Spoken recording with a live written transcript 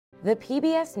The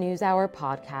PBS NewsHour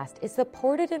podcast is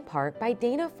supported in part by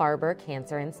Dana-Farber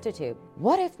Cancer Institute.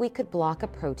 What if we could block a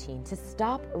protein to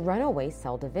stop runaway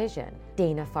cell division?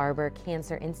 Dana-Farber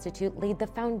Cancer Institute laid the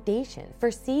foundation for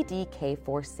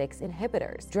CDK4/6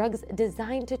 inhibitors, drugs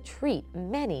designed to treat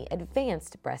many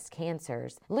advanced breast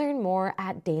cancers. Learn more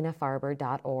at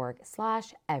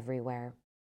danafarber.org/everywhere.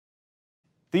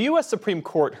 The U.S. Supreme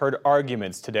Court heard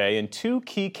arguments today in two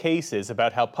key cases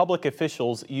about how public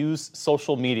officials use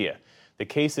social media. The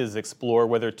cases explore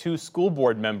whether two school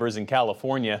board members in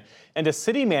California and a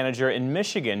city manager in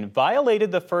Michigan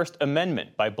violated the First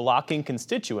Amendment by blocking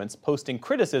constituents posting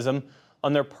criticism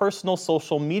on their personal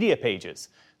social media pages.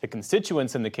 The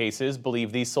constituents in the cases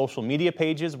believe these social media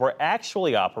pages were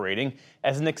actually operating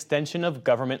as an extension of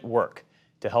government work.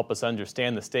 To help us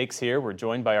understand the stakes here, we're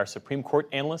joined by our Supreme Court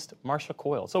analyst, Marcia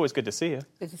Coyle. It's always good to see you.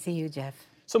 Good to see you, Jeff.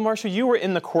 So, Marcia, you were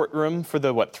in the courtroom for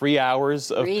the, 3 hours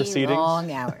of proceedings? 3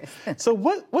 long hours. So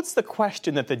what's the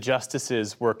question that the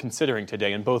justices were considering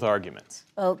today in both arguments?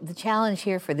 Well, the challenge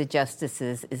here for the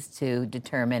justices is to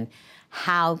determine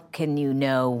how can you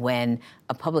know when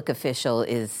a public official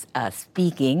is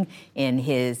speaking in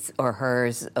his or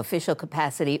her official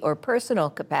capacity or personal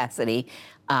capacity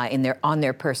on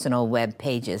their personal web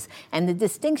pages. And the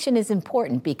distinction is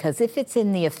important because if it's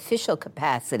in the official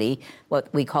capacity,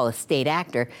 what we call a state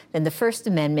actor, then the First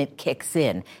Amendment kicks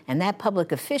in. And that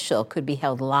public official could be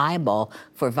held liable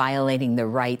for violating the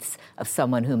rights of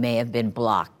someone who may have been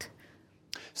blocked.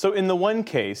 So in the one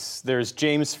case, there's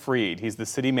James Freed. He's the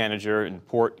city manager in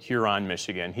Port Huron,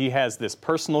 Michigan. He has this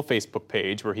personal Facebook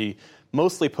page where he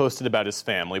mostly posted about his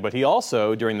family, but he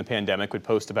also, during the pandemic, would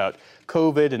post about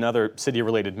COVID and other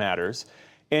city-related matters.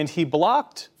 And he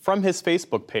blocked from his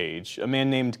Facebook page a man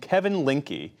named Kevin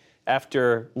Linke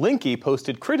after Linke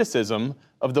posted criticism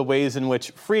of the ways in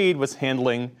which Freed was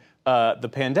handling the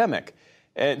pandemic.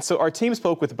 And so our team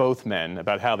spoke with both men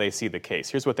about how they see the case.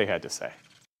 Here's what they had to say.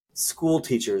 School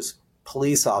teachers,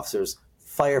 police officers,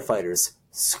 firefighters,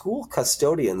 school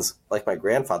custodians, like my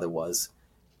grandfather was,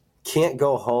 can't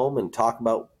go home and talk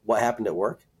about what happened at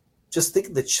work. Just think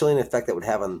of the chilling effect that would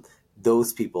have on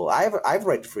those people. I have a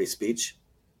right to free speech.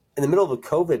 In the middle of a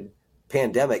COVID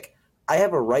pandemic, I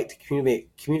have a right to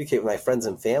communicate with my friends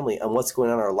and family on what's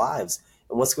going on in our lives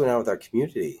and what's going on with our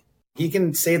community. He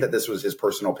can say that this was his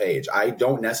personal page. I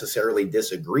don't necessarily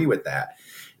disagree with that.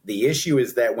 The issue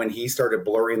is that when he started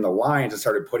blurring the lines and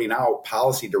started putting out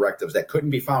policy directives that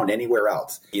couldn't be found anywhere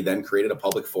else, he then created a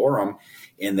public forum,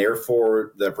 and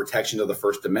therefore the protection of the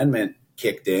First Amendment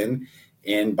kicked in.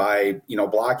 And by,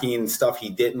 blocking stuff he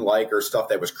didn't like or stuff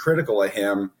that was critical of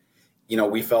him,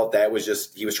 we felt that was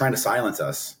just, he was trying to silence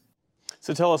us.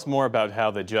 So tell us more about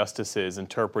how the justices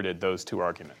interpreted those two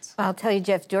arguments. I'll tell you,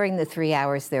 Jeff, during the 3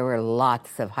 hours, there were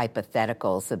lots of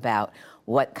hypotheticals about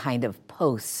what kind of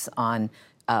posts on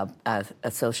a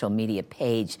social media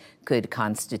page could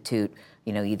constitute,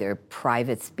 either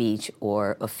private speech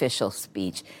or official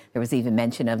speech. There was even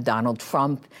mention of Donald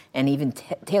Trump, and even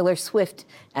Taylor Swift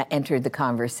entered the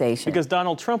conversation. Because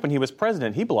Donald Trump, when he was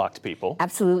president, he blocked people.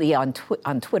 Absolutely, on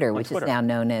Twitter, which is now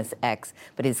known as X.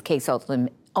 But his case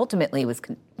ultimately was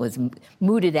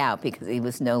mooted out because he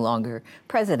was no longer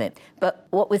president. But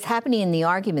what was happening in the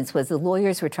arguments was the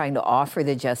lawyers were trying to offer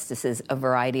the justices a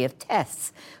variety of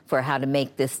tests for how to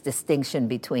make this distinction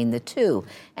between the two.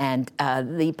 And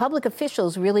the public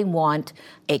officials really want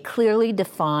a clearly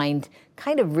defined,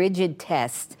 kind of rigid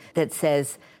test that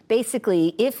says,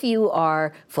 basically, if you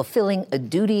are fulfilling a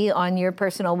duty on your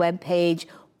personal web page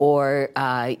or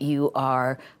you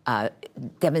are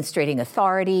demonstrating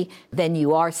authority, then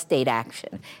you are state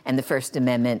action, and the First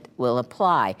Amendment will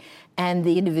apply. And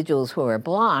the individuals who are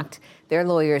blocked, their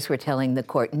lawyers were telling the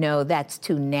court, no, that's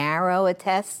too narrow a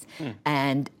test,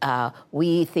 and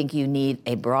we think you need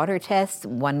a broader test.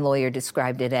 One lawyer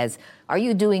described it as, are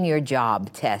you doing your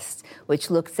job test, which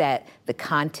looks at the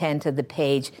content of the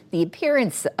page, the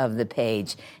appearance of the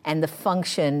page, and the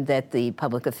function that the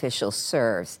public official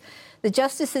serves. The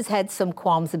justices had some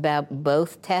qualms about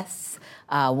both tests.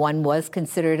 One was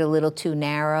considered a little too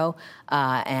narrow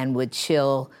and would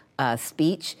chill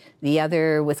speech. The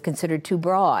other was considered too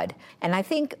broad. And I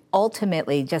think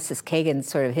ultimately Justice Kagan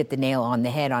sort of hit the nail on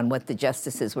the head on what the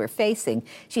justices were facing.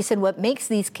 She said what makes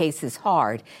these cases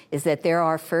hard is that there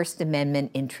are First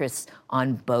Amendment interests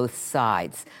on both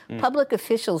sides. Public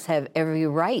officials have every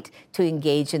right to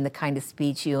engage in the kind of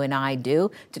speech you and I do,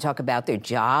 to talk about their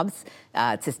jobs,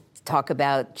 to talk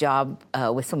about job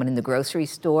with someone in the grocery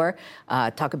store,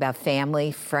 talk about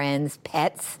family, friends,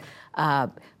 pets,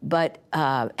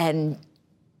 and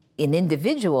an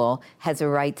individual has a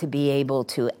right to be able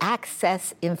to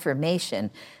access information,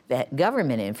 that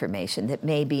government information that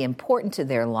may be important to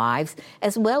their lives,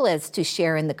 as well as to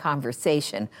share in the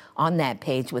conversation on that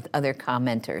page with other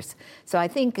commenters. So I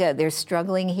think they're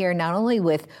struggling here not only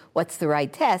with what's the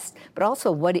right test, but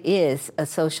also what is a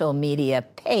social media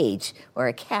page or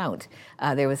account.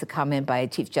 There was a comment by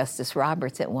Chief Justice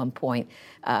Roberts at one point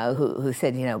who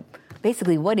said,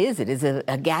 basically, what is it? Is it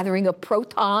a gathering of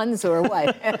protons or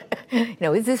what?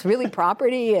 Is this really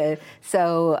property?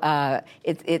 So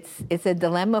it's a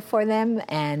dilemma for them,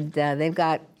 and they've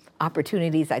got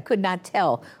opportunities. I could not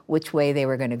tell which way they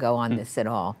were going to go on this at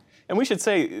all. And we should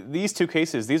say these two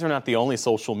cases, these are not the only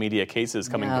social media cases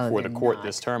coming before the court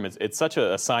this term. It's such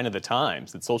a sign of the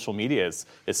times that social media is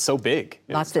so big.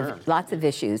 Lots of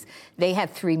issues. They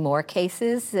have 3 more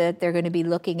cases that they're going to be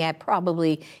looking at,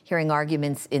 probably hearing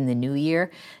arguments in the new year.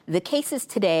 The cases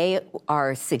today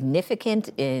are significant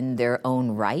in their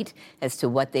own right as to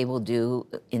what they will do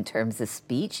in terms of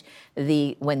speech.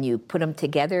 When you put them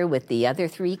together with the other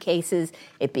 3 cases,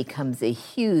 it becomes a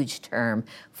huge term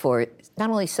for not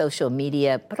only social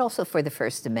media, but also for the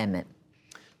First Amendment.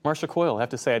 Marcia Coyle, I have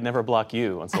to say I'd never block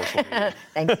you on social media.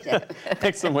 Thanks, Jeff.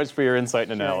 Thanks so much for your insight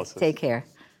and analysis. Take care.